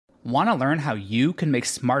Want to learn how you can make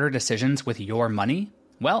smarter decisions with your money?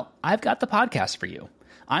 Well, I've got the podcast for you.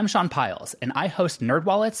 I'm Sean Piles, and I host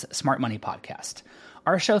NerdWallet's Smart Money Podcast.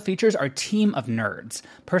 Our show features our team of nerds,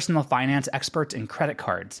 personal finance experts in credit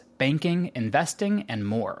cards, banking, investing, and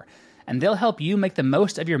more. And they'll help you make the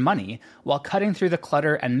most of your money while cutting through the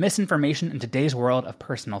clutter and misinformation in today's world of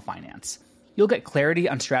personal finance. You'll get clarity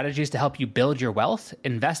on strategies to help you build your wealth,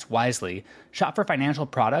 invest wisely, shop for financial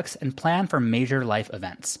products, and plan for major life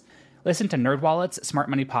events. Listen to NerdWallet's Smart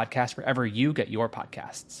Money Podcast wherever you get your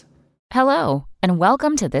podcasts. Hello, and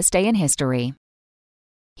welcome to This Day in History.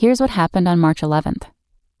 Here's what happened on March 11th.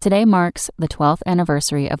 Today marks the 12th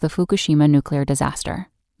anniversary of the Fukushima nuclear disaster.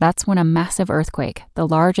 That's when a massive earthquake, the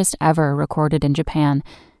largest ever recorded in Japan,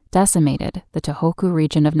 decimated the Tohoku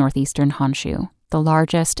region of northeastern Honshu, the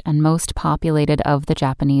largest and most populated of the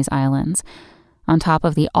Japanese islands. On top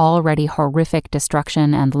of the already horrific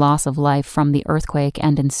destruction and loss of life from the earthquake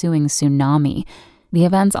and ensuing tsunami, the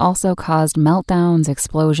events also caused meltdowns,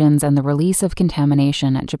 explosions, and the release of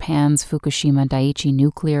contamination at Japan's Fukushima Daiichi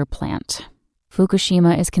nuclear plant.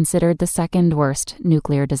 Fukushima is considered the second worst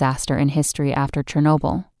nuclear disaster in history after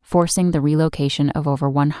Chernobyl, forcing the relocation of over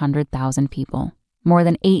 100,000 people. More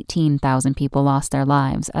than 18,000 people lost their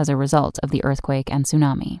lives as a result of the earthquake and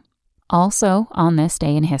tsunami. Also, on this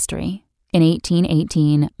day in history, in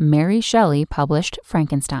 1818, Mary Shelley published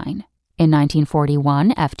Frankenstein. In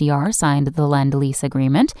 1941, FDR signed the Lend-Lease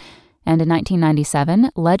Agreement, and in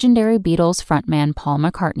 1997, legendary Beatles frontman Paul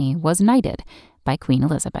McCartney was knighted by Queen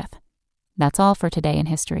Elizabeth. That's all for today in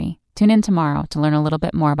history. Tune in tomorrow to learn a little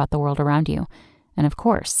bit more about the world around you. And of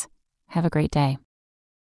course, have a great day.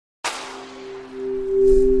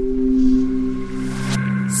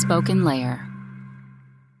 Spoken Layer.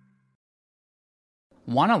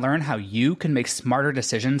 Want to learn how you can make smarter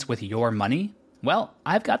decisions with your money? Well,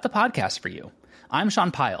 I've got the podcast for you. I'm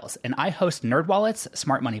Sean Piles, and I host NerdWallet's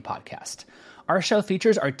Smart Money Podcast. Our show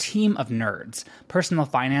features our team of nerds, personal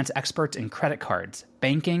finance experts in credit cards,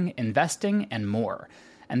 banking, investing, and more.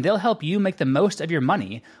 And they'll help you make the most of your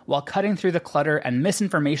money while cutting through the clutter and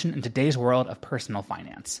misinformation in today's world of personal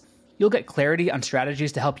finance. You'll get clarity on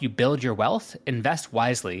strategies to help you build your wealth, invest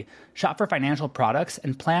wisely, shop for financial products,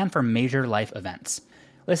 and plan for major life events.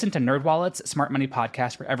 Listen to NerdWallet's Smart Money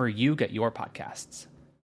Podcast wherever you get your podcasts.